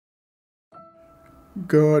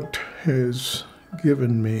God has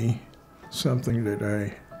given me something that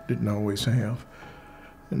I didn't always have,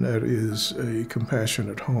 and that is a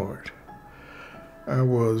compassionate heart. I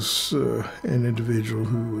was an individual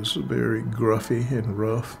who was very gruffy and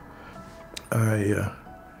rough. I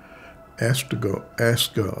asked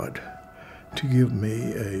God to give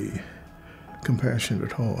me a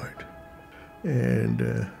compassionate heart,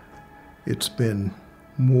 and it's been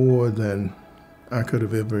more than I could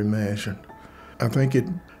have ever imagined. I think it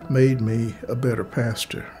made me a better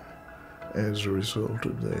pastor as a result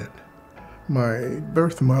of that. My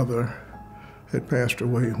birth mother had passed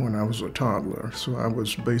away when I was a toddler, so I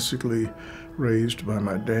was basically raised by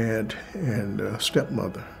my dad and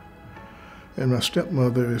stepmother. And my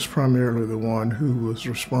stepmother is primarily the one who was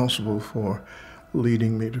responsible for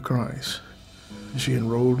leading me to Christ. She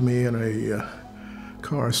enrolled me in a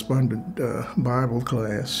correspondent Bible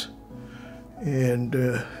class, and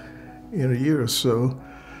in a year or so,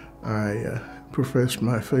 I professed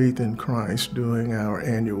my faith in Christ during our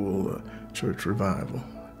annual church revival.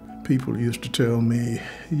 People used to tell me,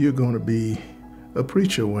 "You're going to be a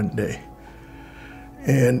preacher one day."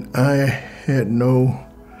 And I had no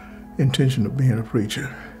intention of being a preacher.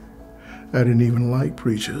 I didn't even like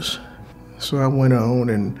preachers. So I went on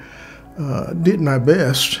and did my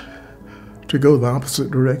best to go the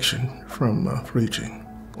opposite direction from preaching.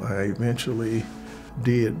 I eventually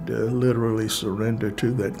did literally surrender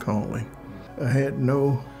to that calling. I had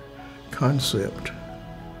no concept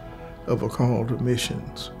of a call to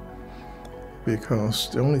missions, because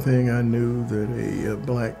the only thing I knew that a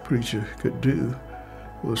black preacher could do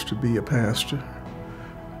was to be a pastor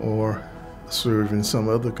or serve in some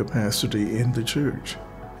other capacity in the church.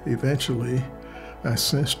 Eventually, I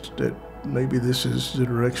sensed that maybe this is the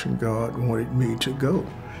direction God wanted me to go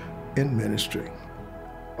in ministry.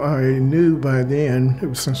 I knew by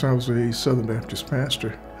then, since I was a Southern Baptist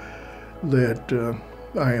pastor, that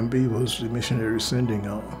IMB was the missionary sending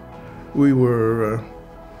arm. We were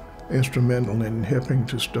instrumental in helping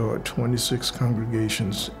to start 26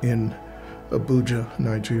 congregations in Abuja,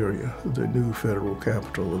 Nigeria, the new federal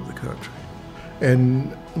capital of the country.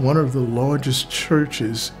 And one of the largest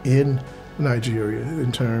churches in Nigeria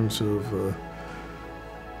in terms of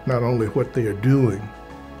not only what they are doing,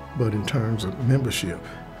 but in terms of membership,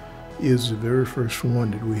 is the very first one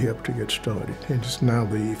that we helped to get started. And it's now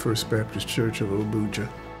the First Baptist Church of Abuja.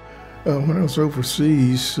 When I was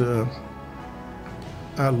overseas,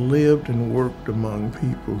 I lived and worked among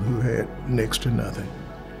people who had next to nothing.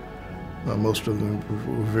 Most of them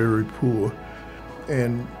were very poor,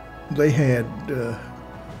 and they had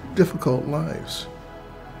difficult lives.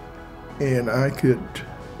 And I could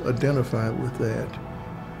identify with that.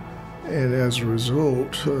 And as a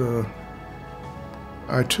result,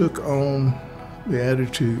 I took on the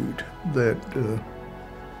attitude that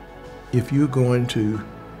if you're going to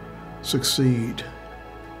succeed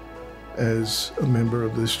as a member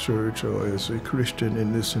of this church or as a Christian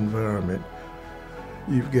in this environment,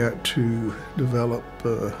 you've got to develop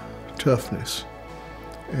toughness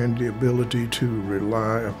and the ability to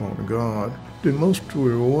rely upon God. The most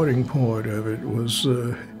rewarding part of it was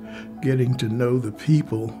getting to know the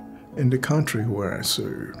people in the country where I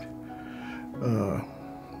served.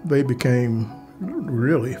 They became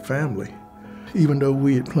really family. Even though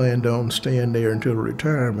we had planned on staying there until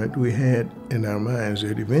retirement, we had in our minds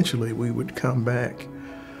that eventually we would come back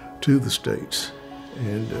to the States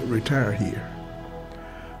and retire here.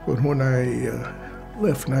 But when I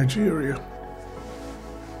left Nigeria,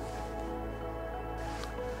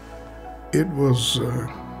 it was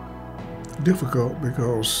difficult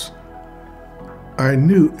because I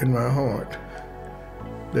knew in my heart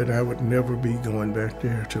that I would never be going back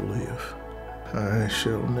there to live. I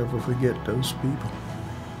shall never forget those people.